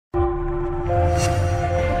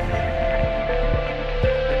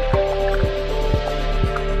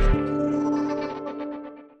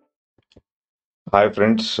Hi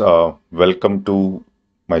friends, welcome to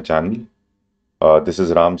my channel. This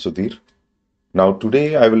is Ram Sudhir. Now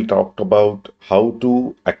today I will talk about how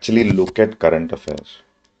to actually look at current affairs.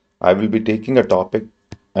 I will be taking a topic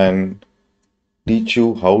and teach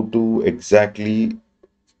you how to exactly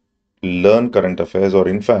learn current affairs, or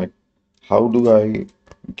in fact, how do I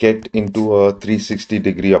get into a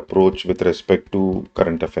 360-degree approach with respect to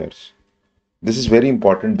current affairs. This is very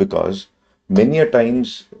important because many a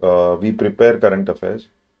times we prepare current affairs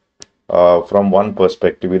from one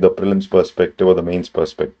perspective, either prelims perspective or the mains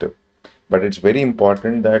perspective. But it's very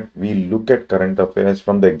important that we look at current affairs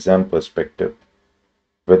from the exam perspective,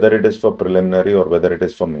 whether it is for preliminary or whether it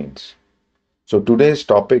is for mains. So today's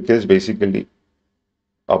topic is basically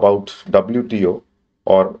about WTO,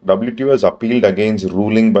 or WTO has appealed against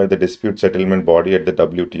ruling by the dispute settlement body at the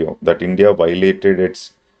WTO that India violated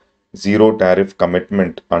its zero tariff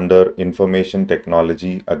commitment under Information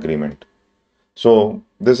Technology Agreement. So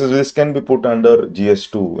this can be put under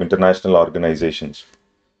GS2, international organizations.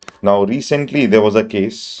 Now recently there was a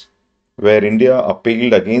case where India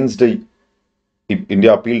appealed against a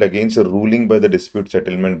ruling by the dispute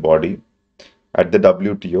settlement body at the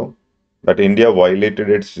WTO that India violated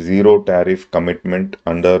its zero tariff commitment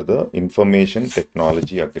under the Information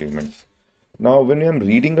Technology Agreement. Now when I'm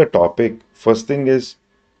reading a topic, first thing is,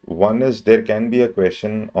 one is there can be a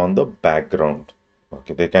question on the background.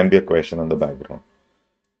 Okay, there can be a question on the background.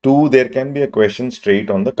 Two, there can be a question straight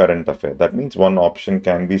on the current affair. That means one option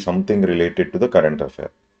can be something related to the current affair.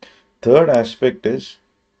 Third aspect is,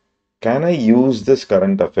 can I use this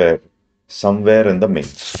current affair somewhere in the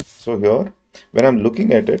mains? So here, when I'm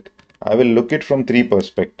looking at it, I will look it from three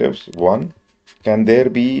perspectives. One, can there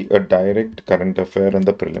be a direct current affair in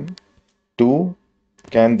the prelim? Two,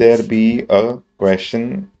 can there be a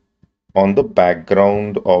question on the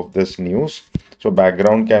background of this news? So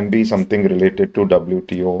background can be something related to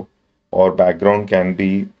WTO, or background can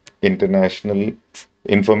be International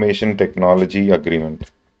Information Technology Agreement.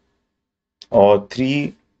 Or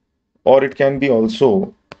three, or it can be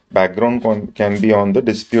also can be on the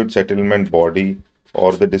dispute settlement body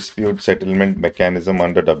or the dispute settlement mechanism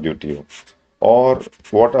under WTO. Or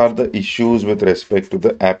what are the issues with respect to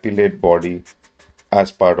the appellate body as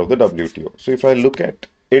part of the WTO. So if I look at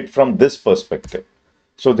it from this perspective,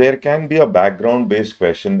 so there can be a background based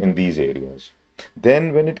question in these areas.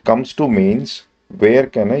 Then when it comes to mains, where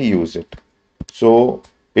can I use it? So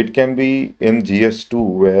it can be in GS2,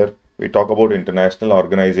 where we talk about international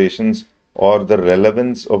organizations or the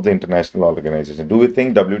relevance of the international organization. Do we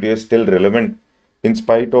think WTO is still relevant in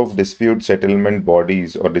spite of dispute settlement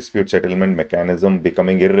bodies or dispute settlement mechanism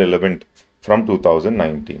becoming irrelevant from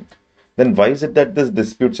 2019? Then why is it that this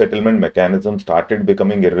dispute settlement mechanism started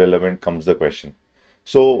becoming irrelevant, comes the question.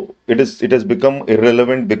 So it has become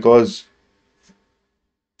irrelevant because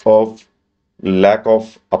of lack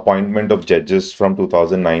of appointment of judges from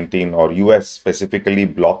 2019, or US specifically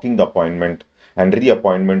blocking the appointment and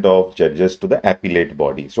reappointment of judges to the appellate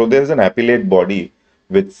body. So there is an appellate body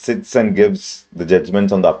which sits and gives the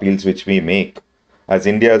judgments on the appeals which we make. As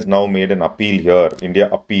India has now made an appeal here, India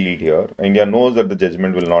appealed here, India knows that the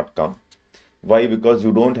judgment will not come. Why? Because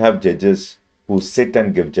you don't have judges who sit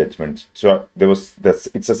and give judgments. So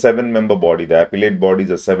it's a seven-member body. The appellate body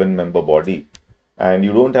is a seven-member body, and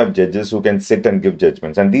you don't have judges who can sit and give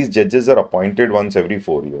judgments. And these judges are appointed once every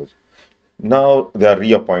 4 years. Now they are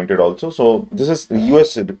reappointed also. So this is,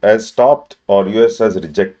 US has stopped, or US has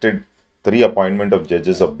rejected the reappointment of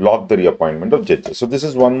judges, or blocked the reappointment of judges. So this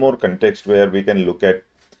is one more context where we can look at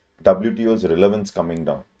WTO's relevance coming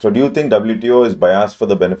down. So do you think WTO is biased for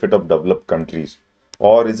the benefit of developed countries?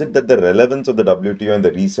 Or is it that the relevance of the WTO in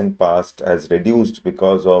the recent past has reduced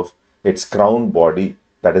because of its crown body,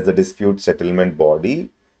 that is the dispute settlement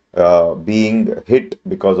body, being hit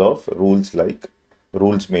because of rules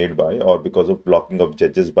made by, or because of blocking of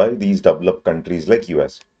judges by these developed countries like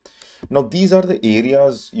US? Now, these are the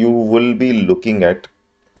areas you will be looking at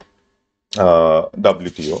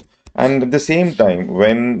WTO. And at the same time,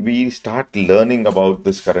 when we start learning about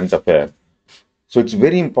this current affair, so it's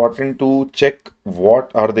very important to check what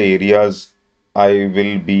are the areas I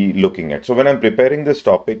will be looking at. So when I'm preparing this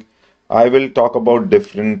topic, I will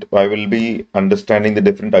I will be understanding the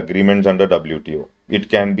different agreements under WTO. It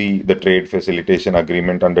can be the trade facilitation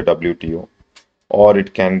agreement under WTO, or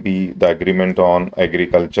it can be the agreement on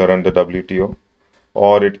agriculture under WTO,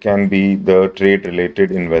 or it can be the trade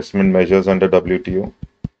related investment measures under WTO,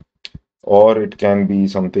 or it can be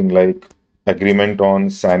something like agreement on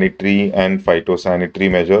sanitary and phytosanitary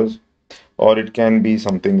measures, or it can be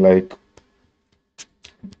something like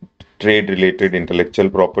trade related intellectual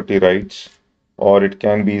property rights, or it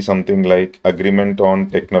can be something like agreement on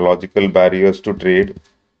technological barriers to trade,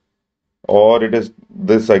 or it is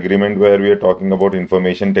this agreement where we are talking about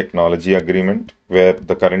information technology agreement, where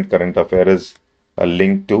the current affair is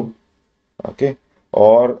linked to. Okay,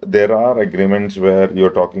 or there are agreements where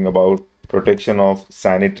you're talking about protection of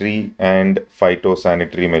sanitary and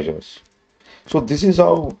phytosanitary measures. So this is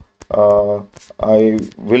how I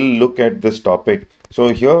will look at this topic. So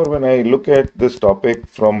here, when I look at this topic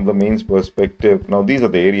from the mains perspective, now these are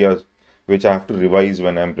the areas which I have to revise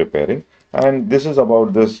when I'm preparing. And this is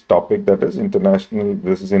about this topic, that is international,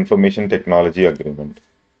 this is information technology agreement.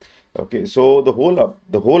 Okay, so the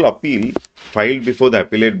whole appeal filed before the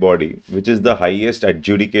appellate body, which is the highest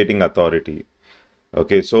adjudicating authority.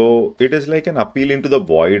 Okay, so it is like an appeal into the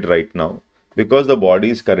void right now, because the body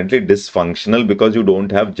is currently dysfunctional because you don't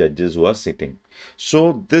have judges who are sitting.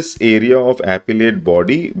 So this area of appellate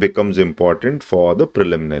body becomes important for the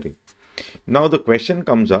preliminary. Now the question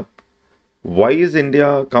comes up, why did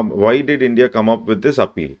India come up with this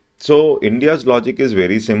appeal? So India's logic is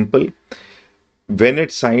very simple. When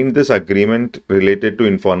it signed this agreement related to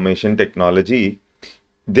information technology,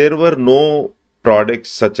 there were no products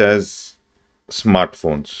such as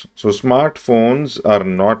smartphones. So smartphones are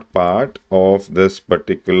not part of this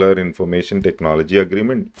particular information technology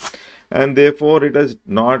agreement, and therefore it is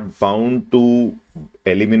not bound to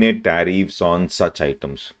eliminate tariffs on such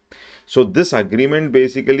items. So this agreement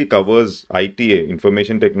basically covers ITA,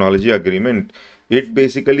 Information Technology Agreement. It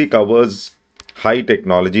basically covers high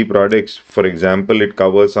technology products. For example, it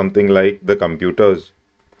covers something like the computers.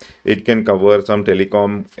 It can cover some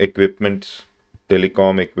telecom equipments.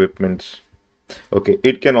 Okay,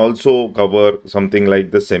 it can also cover something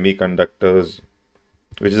like the semiconductors,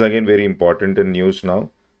 which is again very important in news now.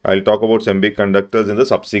 I'll talk about semiconductors in the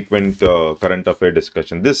subsequent current affair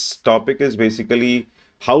discussion. This topic is basically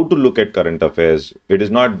how to look at current affairs. It is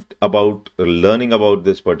not about learning about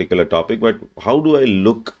this particular topic, but how do I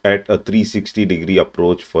look at a 360-degree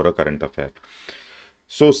approach for a current affair.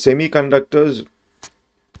 So semiconductors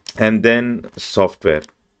and then software.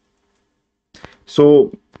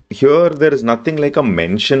 So here there is nothing like a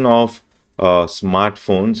mention of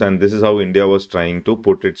smartphones, and this is how India was trying to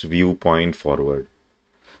put its viewpoint forward.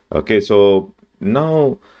 Okay, so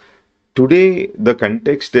now today the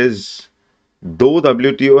context is, though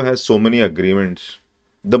WTO has so many agreements,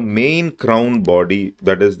 the main crown body,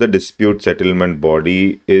 that is the dispute settlement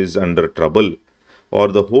body, is under trouble, or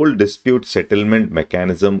the whole dispute settlement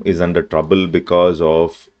mechanism is under trouble because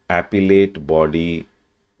of appellate body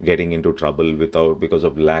getting into trouble because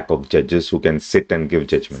of lack of judges who can sit and give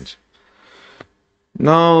judgments.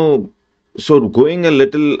 Now, so going a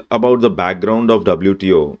little about the background of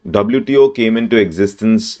WTO. WTO came into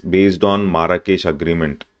existence based on Marrakesh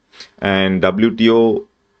Agreement, and WTO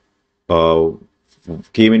uh,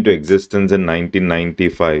 came into existence in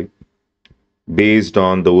 1995 based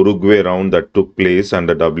on the Uruguay round that took place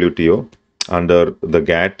under WTO under the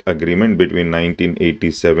GATT agreement between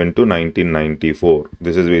 1987 to 1994.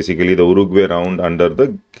 This is basically the Uruguay round under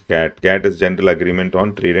the GATT. GATT is General Agreement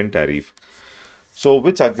on Trade and Tariff. So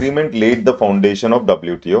which agreement laid the foundation of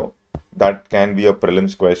WTO? That can be a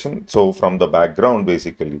prelims question. So from the background,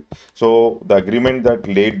 basically. So the agreement that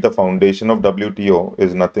laid the foundation of WTO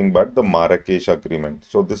is nothing but the Marrakesh Agreement.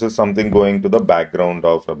 So this is something going to the background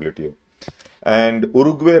of WTO. And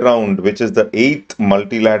Uruguay round, which is the 8th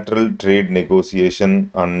multilateral trade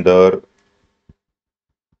negotiation under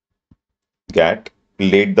GATT,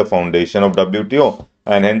 laid the foundation of WTO.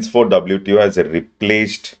 And henceforth, WTO has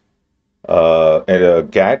replaced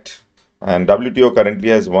GATT, and WTO currently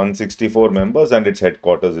has 164 members and its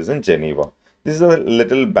headquarters is in Geneva. This is a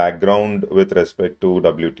little background with respect to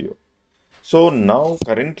WTO. So now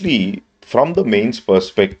currently from the mains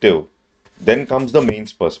perspective, then comes the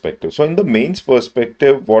mains perspective. So in the mains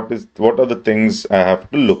perspective, what are the things I have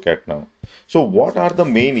to look at now? So what are the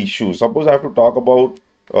main issues? Suppose I have to talk about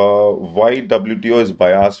why WTO is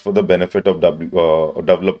biased for the benefit of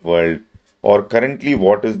developed world, or currently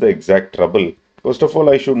what is the exact trouble. First of all,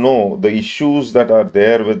 I should know the issues that are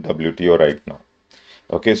there with WTO right now.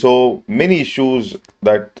 Okay, so many issues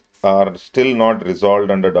that are still not resolved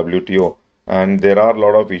under WTO, and there are a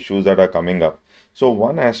lot of issues that are coming up. So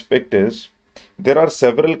one aspect is there are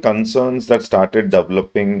several concerns that started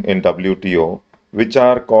developing in WTO, which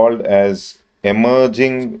are called as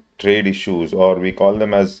emerging trade issues, or we call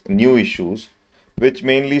them as new issues, which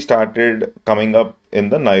mainly started coming up in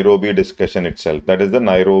the Nairobi discussion itself. That is the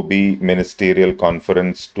Nairobi Ministerial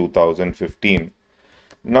Conference 2015.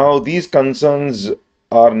 Now, these concerns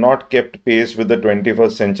are not kept pace with the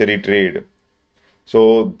 21st century trade.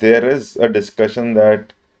 So there is a discussion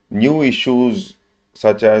that new issues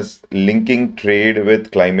such as linking trade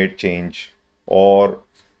with climate change or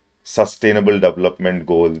sustainable development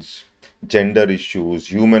goals, gender issues,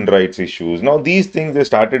 human rights issues. Now, these things they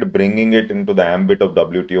started bringing it into the ambit of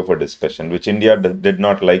WTO for discussion, which India did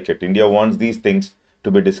not like it. India wants these things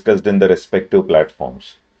to be discussed in the respective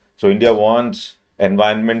platforms. So, India wants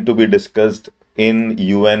environment to be discussed in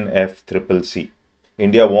UNFCCC.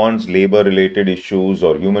 India wants labor related issues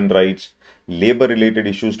or human rights, labor related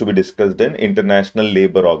issues to be discussed in International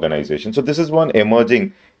Labor Organization. So, this is one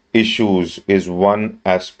emerging issues, is one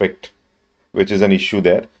aspect which is an issue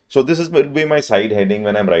there. So this is will be my side heading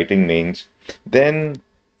when I'm writing names. Then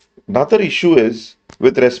another issue is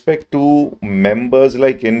with respect to members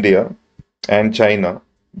like India and China,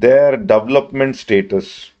 their development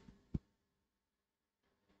status.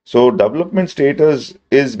 So development status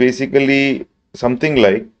is basically something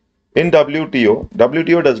like in WTO,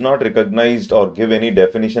 WTO does not recognize or give any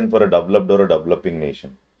definition for a developed or a developing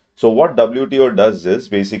nation. So what WTO does is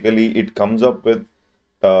basically it comes up with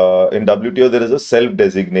in WTO there is a self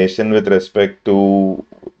designation with respect to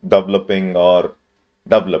developing or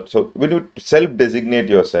developed. So when you self designate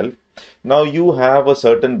yourself, now you have a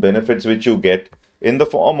certain benefits which you get in the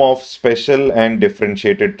form of special and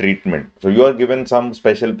differentiated treatment. So you are given some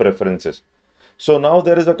special preferences. So now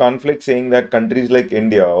there is a conflict saying that countries like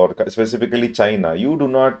India or specifically China, you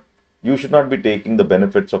should not be taking the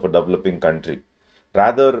benefits of a developing country.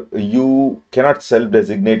 Rather, you cannot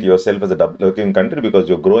self-designate yourself as a developing country because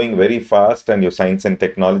you're growing very fast and your science and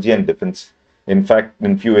technology and defense, in fact,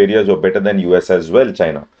 in few areas you're better than US as well,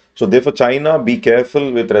 China. So therefore, China, be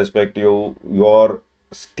careful with respect to your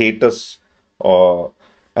status. Uh,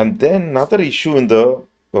 and then another issue in the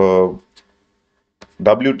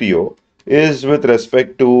WTO is with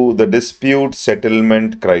respect to the dispute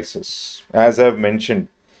settlement crisis. As I've mentioned,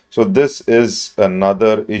 so this is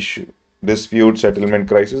another issue, dispute settlement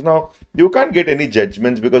crisis. Now, you can't get any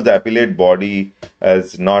judgments because the appellate body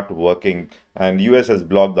is not working and US has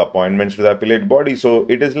blocked the appointments to the appellate body. So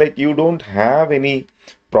it is like you don't have any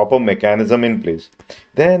proper mechanism in place.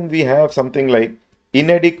 Then we have something like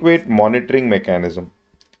inadequate monitoring mechanism.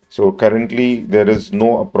 So currently there is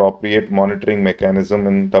no appropriate monitoring mechanism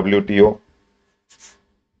in WTO.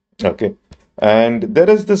 Okay. And there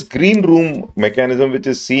is this green room mechanism which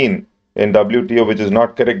is seen in WTO, which is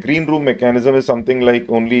not correct. Green room mechanism is something like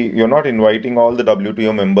only you're not inviting all the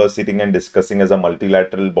WTO members sitting and discussing as a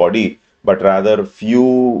multilateral body, but rather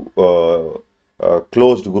few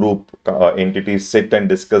closed group entities sit and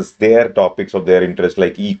discuss their topics of their interest,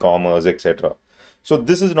 like e-commerce, etc. So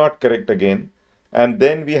this is not correct again. And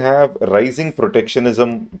then we have rising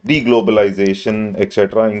protectionism, deglobalization,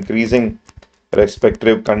 etc., increasing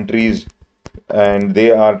respective countries, and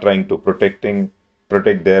they are trying to protect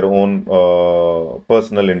their own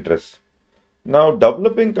personal interests. Now,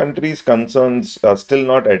 developing countries' concerns are still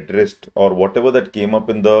not addressed, or whatever that came up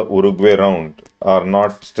in the Uruguay round are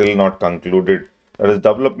not still not concluded. There is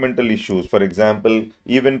developmental issues. For example,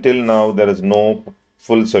 even till now, there is no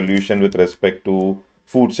full solution with respect to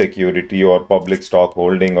food security or public stock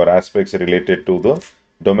holding or aspects related to the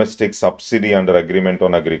domestic subsidy under agreement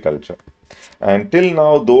on agriculture. Until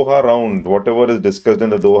now, Doha round, whatever is discussed in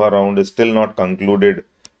the Doha round is still not concluded.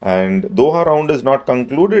 And Doha round is not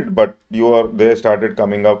concluded, but they started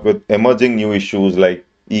coming up with emerging new issues like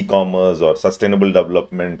e-commerce or sustainable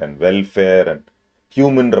development and welfare and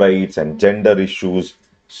human rights and gender issues.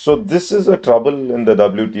 So this is a trouble in the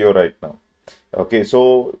WTO right now. Okay,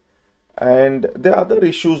 so and there are other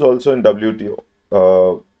issues also in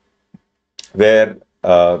WTO where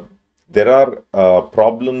there are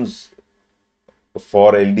problems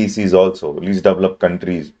for LDCs also, least developed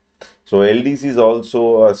countries. So LDCs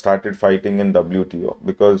also started fighting in WTO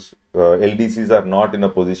because LDCs are not in a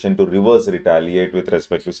position to reverse retaliate with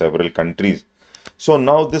respect to several countries. So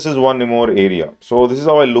now this is one more area. So this is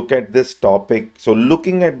how I look at this topic. So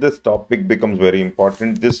looking at this topic becomes very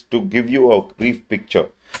important, just to give you a brief picture.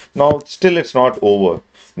 Now, still it's not over.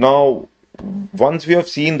 Now, once we have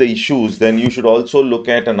seen the issues, then you should also look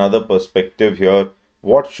at another perspective here.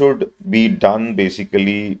 What should be done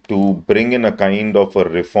basically to bring in a kind of a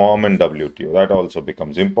reform in WTO? That also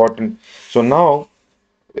becomes important. So now,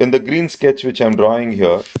 in the green sketch which I'm drawing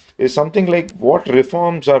here, is something like what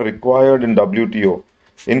reforms are required in WTO.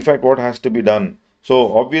 In fact, what has to be done.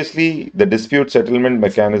 So obviously, the dispute settlement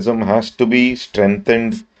mechanism has to be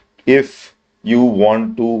strengthened if you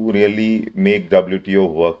want to really make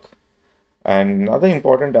WTO work. And another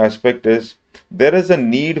important aspect is there is a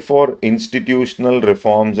need for institutional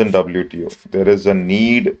reforms in WTO. There is a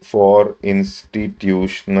need for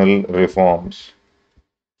institutional reforms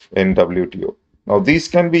in WTO. Now, these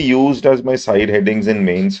can be used as my side headings in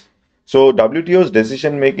mains. So, WTO's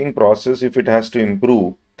decision making process, if it has to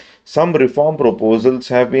improve, some reform proposals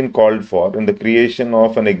have been called for in the creation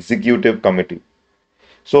of an executive committee.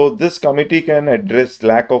 So, this committee can address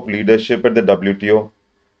lack of leadership at the WTO,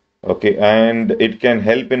 okay, and it can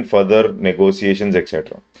help in further negotiations,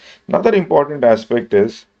 etc. Another important aspect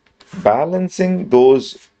is balancing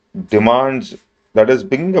those demands, that is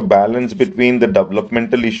bringing a balance between the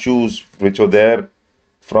developmental issues which were there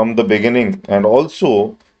from the beginning and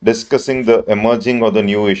also discussing the emerging or the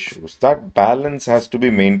new issues. That balance has to be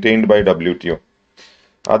maintained by WTO.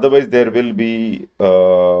 Otherwise, there will be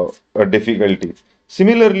a difficulty.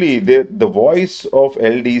 Similarly, the voice of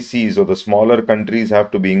LDCs or the smaller countries have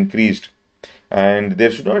to be increased, and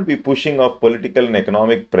there should not be pushing of political and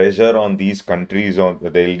economic pressure on these countries on the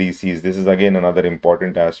LDCs. This is again another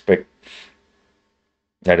important aspect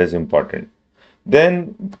that is important.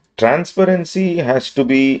 Then transparency has to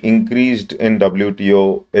be increased in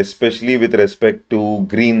WTO, especially with respect to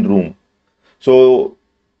green room. So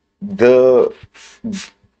the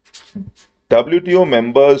WTO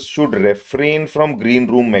members should refrain from green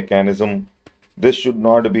room mechanism. This should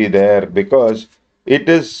not be there because it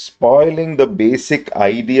is spoiling the basic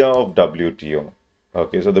idea of WTO.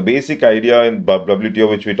 Okay, so the basic idea in WTO,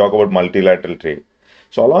 which we talk about multilateral trade.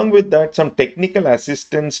 So along with that, some technical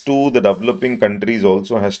assistance to the developing countries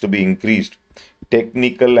also has to be increased.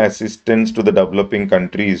 Technical assistance to the developing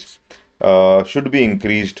countries should be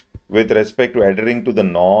increased with respect to adhering to the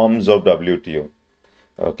norms of WTO.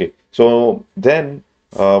 Okay, so then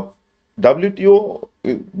WTO,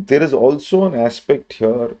 there is also an aspect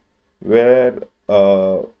here where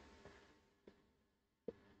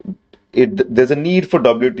there's a need for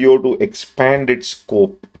WTO to expand its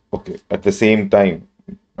scope. Okay, at the same time,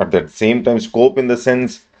 scope in the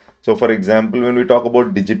sense. So, for example, when we talk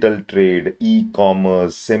about digital trade,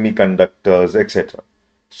 e-commerce, semiconductors, etc.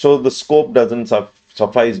 So the scope doesn't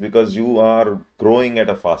suffice because you are growing at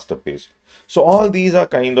a faster pace. So all these are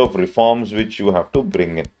kind of reforms which you have to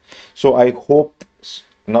bring in. So I hope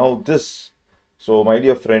now this. So my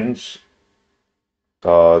dear friends,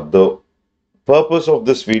 the purpose of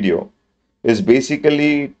this video is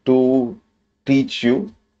basically to teach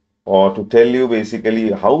you or to tell you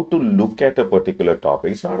basically how to look at a particular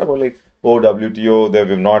topic. It's not about like, oh, WTO, they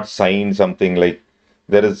have not signed something like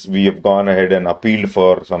we have gone ahead and appealed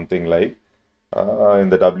for something like in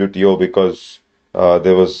the WTO because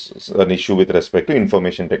there was an issue with respect to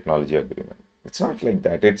information technology agreement. It's not like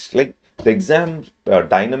that. It's like the exam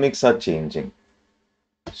dynamics are changing.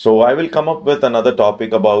 So I will come up with another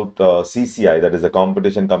topic about CCI, that is the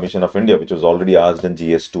Competition Commission of India, which was already asked in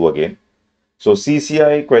GS2 again. So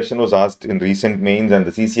CCI question was asked in recent mains and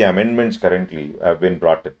the CCI amendments currently have been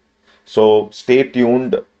brought in. So stay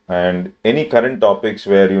tuned, and any current topics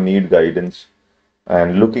where you need guidance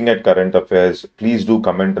and looking at current affairs, please do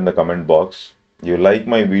comment in the comment box. You like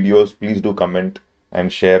my videos, please do comment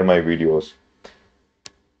and share my videos.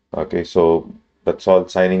 Okay, so that's all,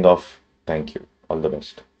 signing off. Thank you. All the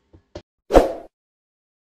best.